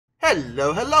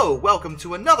Hello, welcome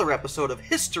to another episode of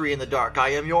History in the Dark. I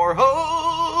am your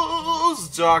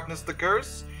host, Darkness the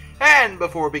Curse. And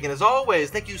before we begin, as always,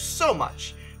 thank you so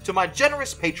much to my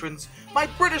generous patrons, my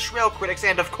British rail critics,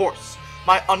 and of course,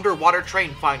 my underwater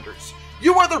train finders.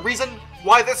 You are the reason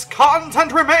why this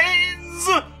content remains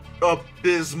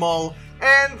abysmal.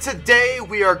 And today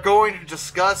we are going to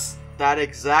discuss that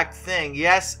exact thing.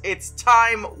 Yes, it's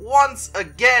time once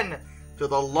again to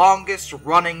the longest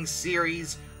running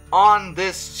series on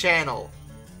this channel.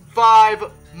 5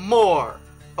 more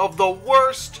of the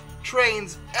worst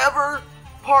trains ever,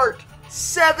 part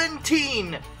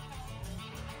 17.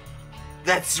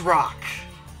 Let's rock.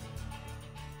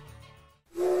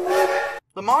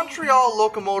 The Montreal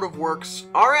Locomotive Works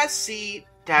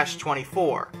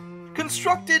RSC-24.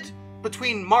 Constructed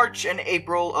between March and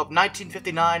April of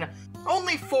 1959,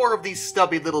 only 4 of these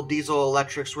stubby little diesel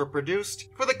electrics were produced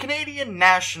for the Canadian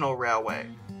National Railway.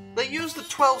 They used the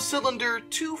 12-cylinder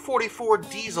 244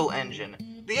 diesel engine.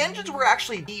 The engines were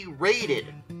actually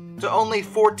derated to only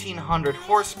 1,400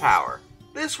 horsepower.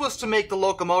 This was to make the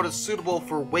locomotives suitable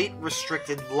for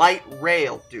weight-restricted light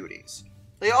rail duties.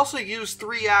 They also used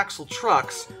 3-axle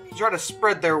trucks to try to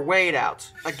spread their weight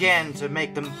out, again to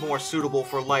make them more suitable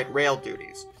for light rail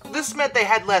duties. This meant they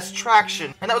had less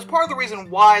traction, and that was part of the reason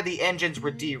why the engines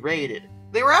were derated.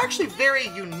 They were actually very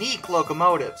unique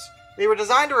locomotives. They were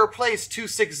designed to replace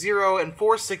 260 and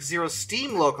 460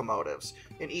 steam locomotives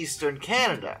in eastern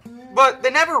Canada, but they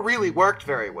never really worked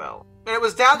very well. And it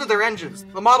was down to their engines,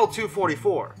 the Model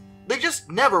 244. They just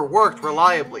never worked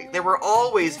reliably. There were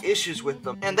always issues with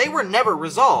them, and they were never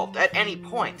resolved at any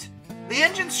point. The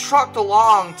engines trucked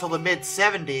along till the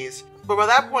mid-70s, but by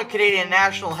that point Canadian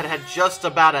National had had just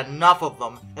about enough of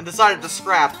them and decided to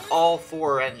scrap all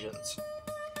 4 engines.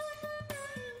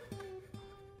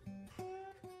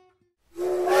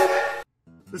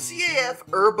 The CAF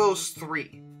Urbos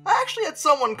 3. I actually had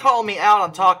someone call me out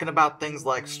on talking about things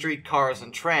like streetcars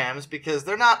and trams because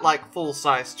they're not like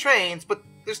full-size trains, but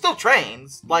they're still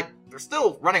trains. Like, they're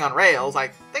still running on rails.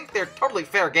 I think they're totally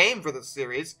fair game for this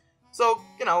series. So,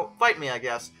 you know, fight me, I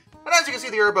guess. And as you can see,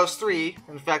 the Urbos 3,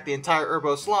 in fact the entire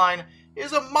Urbos line,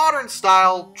 is a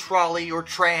modern-style trolley or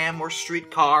tram or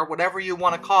streetcar, whatever you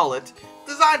want to call it,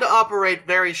 designed to operate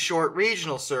very short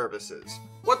regional services.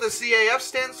 What the CAF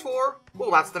stands for?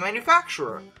 Well, that's the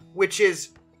manufacturer, which is...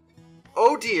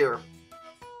 oh dear.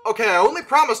 Okay, I only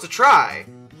promise to try.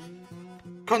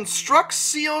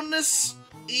 Construcciones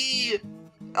y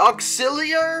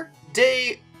Auxiliar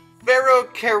de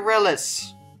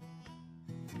Ferrocarriles.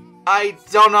 I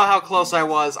don't know how close I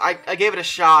was. I gave it a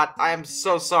shot. I am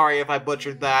so sorry if I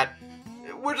butchered that.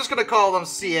 We're just gonna call them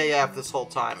CAF this whole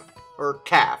time. Or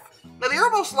CAF. Now, the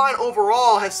Urbos line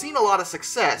overall has seen a lot of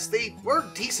success. They were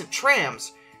decent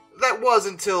trams. That was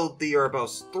until the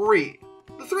Urbos 3.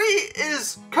 The 3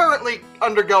 is currently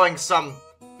undergoing some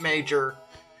major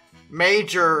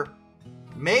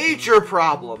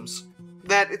problems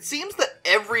that it seems that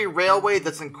every railway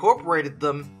that's incorporated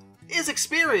them is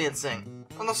experiencing.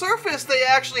 On the surface, they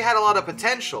actually had a lot of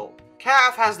potential.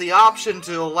 CAF has the option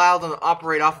to allow them to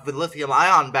operate off of a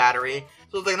lithium-ion battery,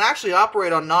 so they can actually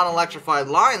operate on non-electrified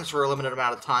lines for a limited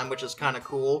amount of time, which is kind of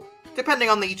cool. Depending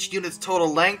on each unit's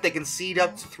total length, they can seat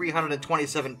up to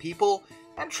 327 people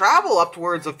and travel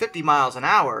upwards of 50 miles an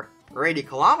hour, or 80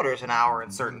 kilometers an hour in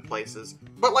certain places.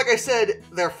 But like I said,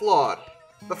 they're flawed.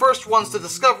 The first ones to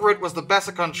discover it was the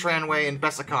Bessicon tramway in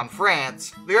Bessicon,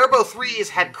 France. The Urbo 3s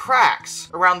had cracks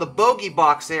around the bogey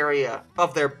box area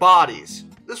of their bodies.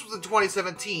 This was in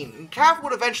 2017, and CAF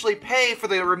would eventually pay for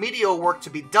the remedial work to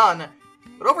be done,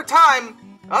 but over time,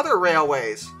 other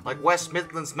railways, like West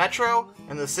Midlands Metro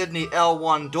and the Sydney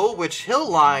L1 Dulwich Hill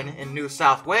Line in New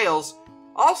South Wales,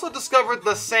 also discovered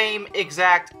the same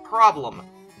exact problem.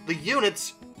 The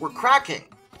units were cracking.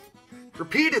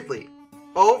 Repeatedly.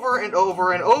 Over and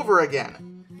over and over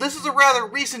again. This is a rather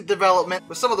recent development,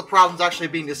 with some of the problems actually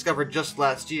being discovered just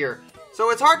last year,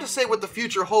 so it's hard to say what the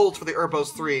future holds for the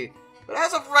Urbos 3, but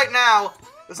as of right now,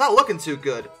 it's not looking too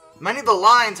good. Many of the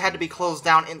lines had to be closed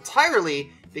down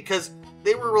entirely because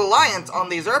they were reliant on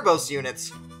these Urbos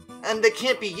units, and they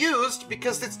can't be used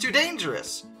because it's too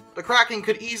dangerous. The cracking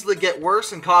could easily get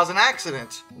worse and cause an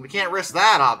accident. We can't risk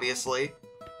that, obviously.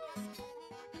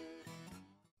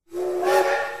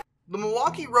 The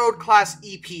Milwaukee Road Class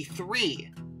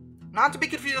EP3. Not to be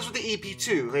confused with the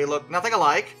EP2, they look nothing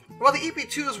alike. While the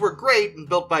EP2s were great and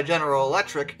built by General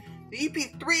Electric, the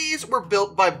EP3s were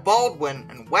built by Baldwin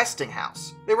and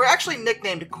Westinghouse. They were actually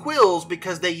nicknamed quills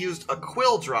because they used a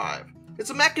quill drive. It's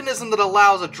a mechanism that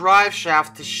allows a drive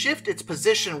shaft to shift its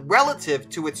position relative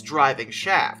to its driving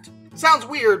shaft. Sounds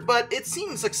weird, but it's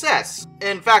seen success.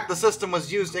 In fact, the system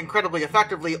was used incredibly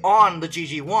effectively on the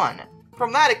GG1.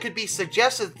 From that, it could be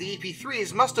suggested that the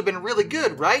EP3s must have been really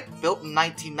good, right? Built in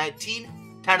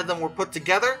 1919, 10 of them were put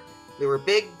together. They were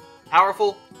big,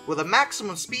 powerful, with a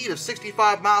maximum speed of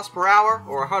 65 miles per hour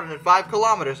or 105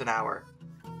 kilometers an hour.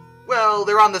 Well,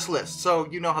 they're on this list, so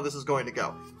you know how this is going to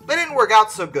go. They didn't work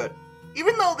out so good.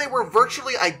 Even though they were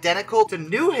virtually identical to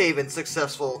New Haven's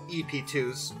successful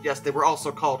EP2s, yes, they were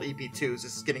also called EP2s,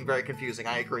 this is getting very confusing,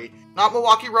 I agree. Not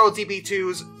Milwaukee Road's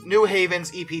EP2s, New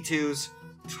Haven's EP2s,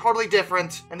 totally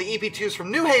different, and the EP2s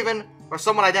from New Haven are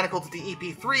somewhat identical to the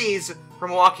EP3s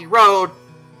from Milwaukee Road.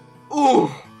 Ooh!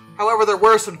 However, there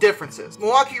were some differences.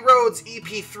 Milwaukee Road's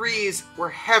EP3s were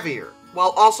heavier,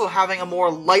 while also having a more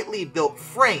lightly built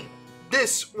frame.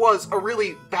 This was a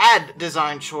really bad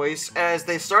design choice, as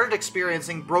they started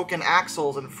experiencing broken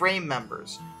axles and frame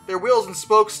members. Their wheels and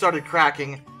spokes started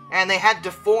cracking, and they had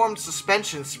deformed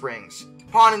suspension springs.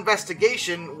 Upon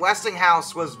investigation,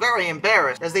 Westinghouse was very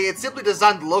embarrassed, as they had simply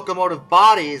designed the locomotive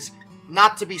bodies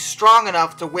not to be strong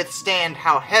enough to withstand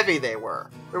how heavy they were.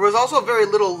 There was also very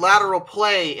little lateral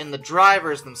play in the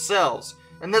drivers themselves,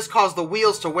 and this caused the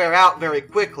wheels to wear out very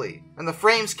quickly, and the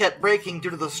frames kept breaking due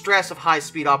to the stress of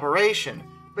high-speed operation.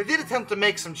 They did attempt to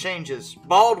make some changes.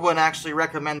 Baldwin actually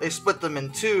recommended they split them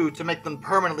in two to make them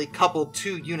permanently coupled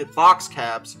 2-unit box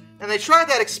cabs, and they tried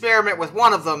that experiment with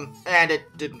one of them, and it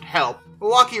didn't help.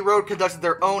 Milwaukee Road conducted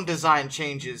their own design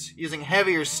changes, using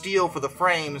heavier steel for the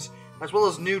frames, as well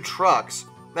as new trucks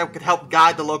that could help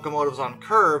guide the locomotives on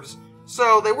curves,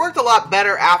 so they worked a lot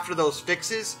better after those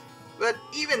fixes, but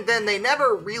even then they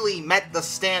never really met the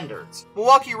standards.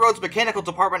 Milwaukee Road's mechanical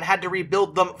department had to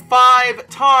rebuild them 5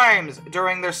 times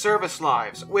during their service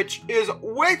lives, which is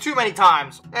way too many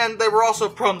times, and they were also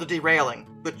prone to derailing,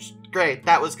 which, great,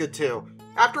 that was good too.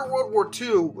 After World War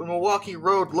II, when Milwaukee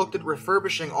Road looked at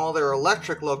refurbishing all their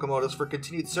electric locomotives for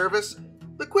continued service,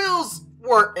 the Quills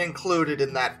weren't included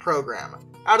in that program.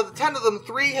 Out of the 10 of them,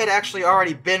 3 had actually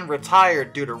already been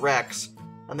retired due to wrecks,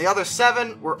 and the other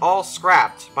 7 were all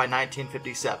scrapped by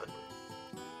 1957.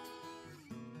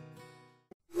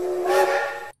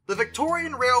 The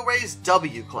Victorian Railway's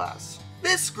W-Class.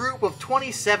 This group of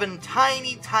 27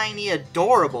 tiny,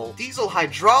 adorable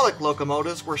diesel-hydraulic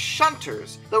locomotives were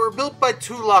shunters that were built by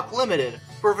Tulloch Limited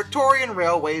for Victorian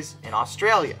Railways in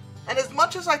Australia. And as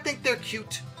much as I think they're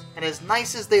cute, and as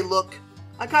nice as they look,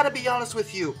 I gotta be honest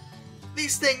with you,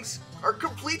 these things are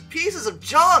complete pieces of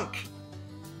junk!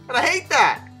 And I hate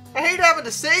that! I hate having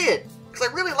to say it, because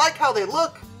I really like how they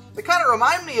look. They kind of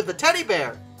remind me of the teddy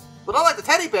bear. But unlike the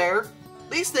teddy bear,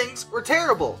 these things were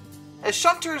terrible. As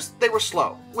shunters, they were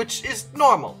slow, which is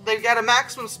normal. They had a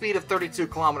maximum speed of 32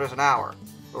 kilometers an hour,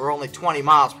 or only 20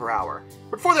 miles per hour.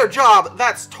 But for their job,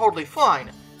 that's totally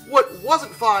fine. What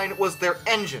wasn't fine was their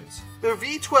engines. Their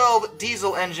V12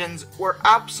 diesel engines were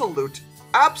absolute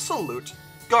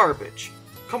garbage.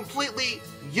 Completely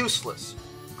useless.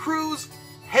 Crews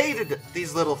hated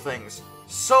these little things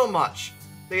so much.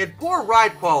 They had poor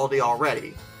ride quality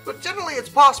already, but generally it's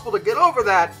possible to get over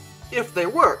that if they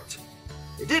worked.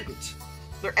 They didn't.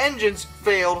 Their engines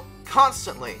failed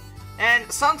constantly,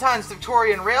 and sometimes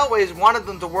Victorian Railways wanted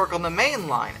them to work on the main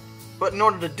line, but in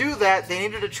order to do that they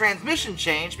needed a transmission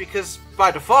change because,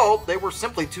 by default, they were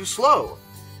simply too slow.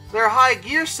 Their high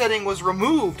gear setting was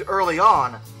removed early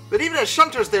on, but even as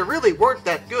shunters they really weren't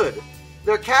that good.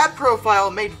 Their cab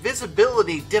profile made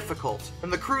visibility difficult,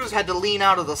 and the crews had to lean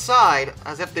out of the side,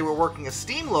 as if they were working a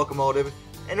steam locomotive,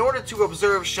 in order to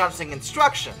observe shunting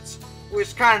instructions,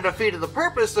 which kind of defeated the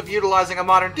purpose of utilizing a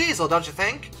modern diesel, don't you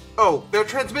think? Oh, their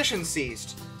transmission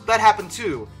seized. That happened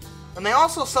too. And they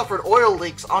also suffered oil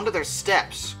leaks onto their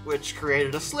steps, which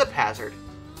created a slip hazard.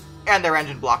 And their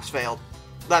engine blocks failed.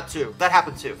 That too. That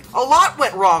happened too. A lot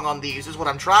went wrong on these, is what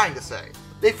I'm trying to say.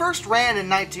 They first ran in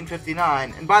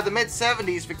 1959, and by the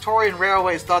mid-70s, Victorian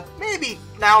Railways thought maybe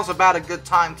now's about a good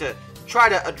time to try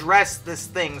to address this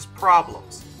thing's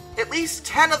problems. At least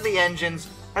 10 of the engines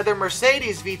had their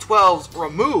Mercedes V12s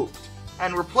removed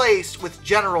and replaced with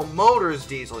General Motors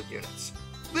diesel units.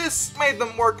 This made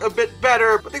them work a bit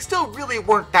better, but they still really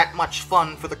weren't that much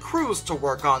fun for the crews to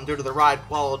work on due to the ride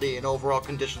quality and overall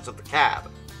conditions of the cab.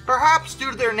 Perhaps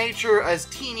due to their nature as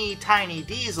teeny tiny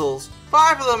diesels,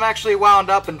 5 of them actually wound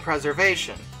up in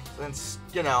preservation, since,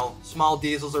 you know, small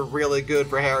diesels are really good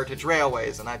for heritage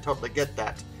railways, and I totally get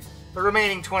that. The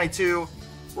remaining 22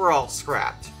 were all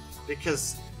scrapped,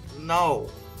 because no.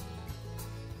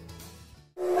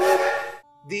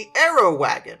 The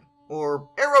Aerowagon, or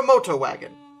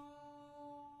Aeromotowagon.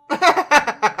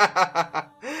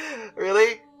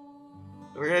 Really?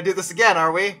 We're gonna do this again,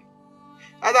 are we?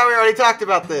 I thought we already talked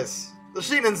about this. the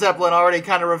Schienenzeppelin already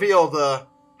kind of revealed the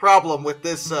problem with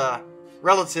this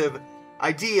relative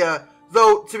idea,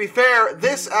 though, to be fair,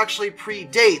 this actually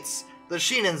predates the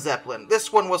Schienenzeppelin.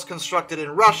 This one was constructed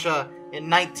in Russia in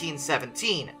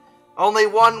 1917. Only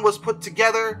one was put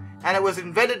together, and it was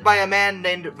invented by a man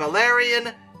named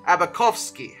Valerian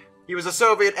Abakovsky. He was a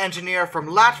Soviet engineer from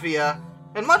Latvia,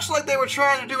 and much like they were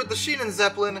trying to do with the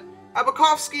Schienenzeppelin,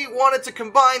 Abakovsky wanted to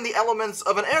combine the elements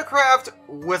of an aircraft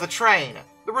with a train.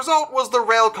 The result was the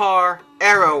railcar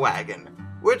Aerowagon,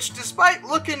 which, despite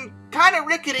looking kinda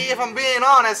rickety if I'm being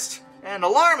honest, and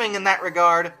alarming in that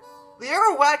regard, the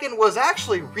Aerowagon was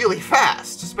actually really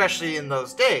fast, especially in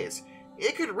those days.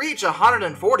 It could reach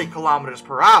 140 kilometers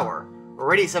per hour,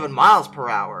 or 87 miles per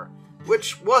hour,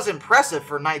 which was impressive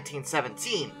for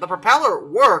 1917. The propeller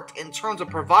worked in terms of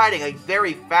providing a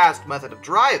very fast method of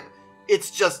drive.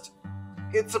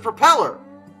 It's a propeller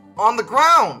on the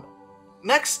ground,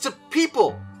 next to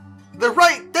people. They're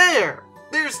right there.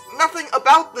 There's nothing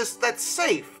about this that's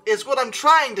safe, is what I'm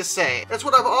trying to say. That's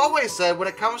what I've always said when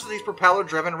it comes to these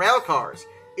propeller-driven railcars.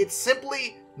 It's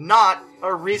simply not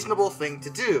a reasonable thing to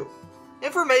do.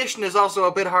 Information is also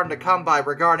a bit hard to come by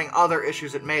regarding other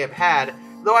issues it may have had,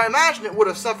 though I imagine it would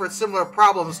have suffered similar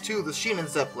problems to the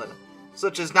Schienenzeppelin,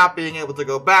 such as not being able to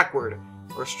go backward,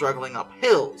 or struggling up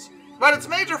hills. But its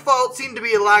major fault seemed to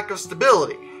be a lack of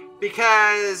stability,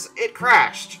 because it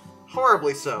crashed,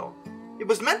 horribly so. It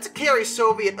was meant to carry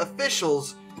Soviet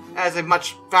officials as a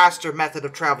much faster method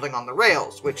of traveling on the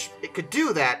rails, which it could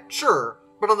do that, sure,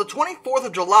 but on the 24th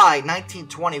of July,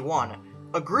 1921,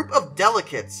 a group of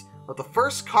delegates of the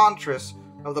First Congress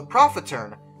of the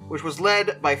Profitern, which was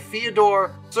led by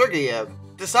Fyodor Sergeyev,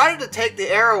 decided to take the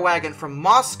Aerowagon from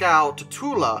Moscow to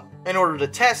Tula in order to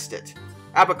test it.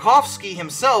 Abakovsky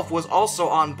himself was also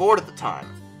on board at the time.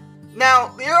 Now,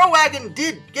 the Aerowagon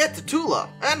did get to Tula,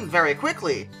 and very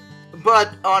quickly,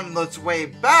 but on its way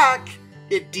back,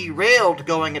 it derailed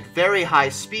going at very high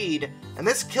speed, and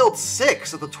this killed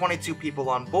 6 of the 22 people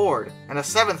on board, and a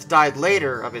 7th died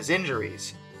later of his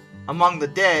injuries. Among the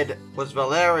dead was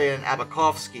Valerian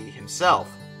Abakovsky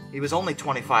himself. He was only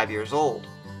 25 years old.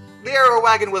 The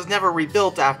Aerowagon was never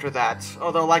rebuilt after that,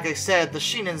 although like I said, the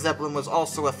Schienenzeppelin was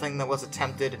also a thing that was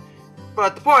attempted.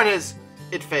 But the point is,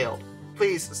 it failed.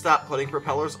 Please stop putting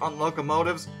propellers on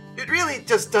locomotives. It really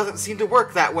just doesn't seem to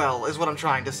work that well, is what I'm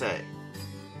trying to say.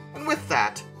 And with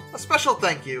that, a special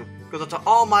thank you goes out to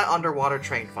all my underwater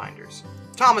train finders.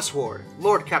 Thomas Ward,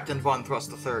 Lord Captain Von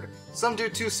Thrust III,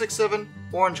 Sumdude 267,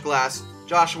 Orange Glass,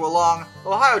 Joshua Long,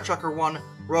 Ohio Trucker 1,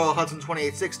 Royal Hudson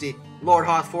 2860, Lord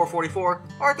Hoth 444,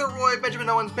 Arthur Roy, Benjamin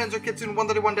Owens, Panzer Kitsune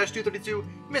 131-232,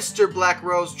 Mr. Black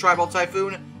Rose, Tribal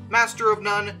Typhoon, Master of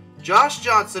None, Josh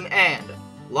Johnson, and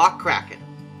Lock Kraken.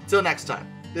 Till next time,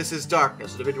 this is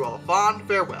Darkness, individual of Fawn,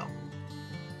 farewell.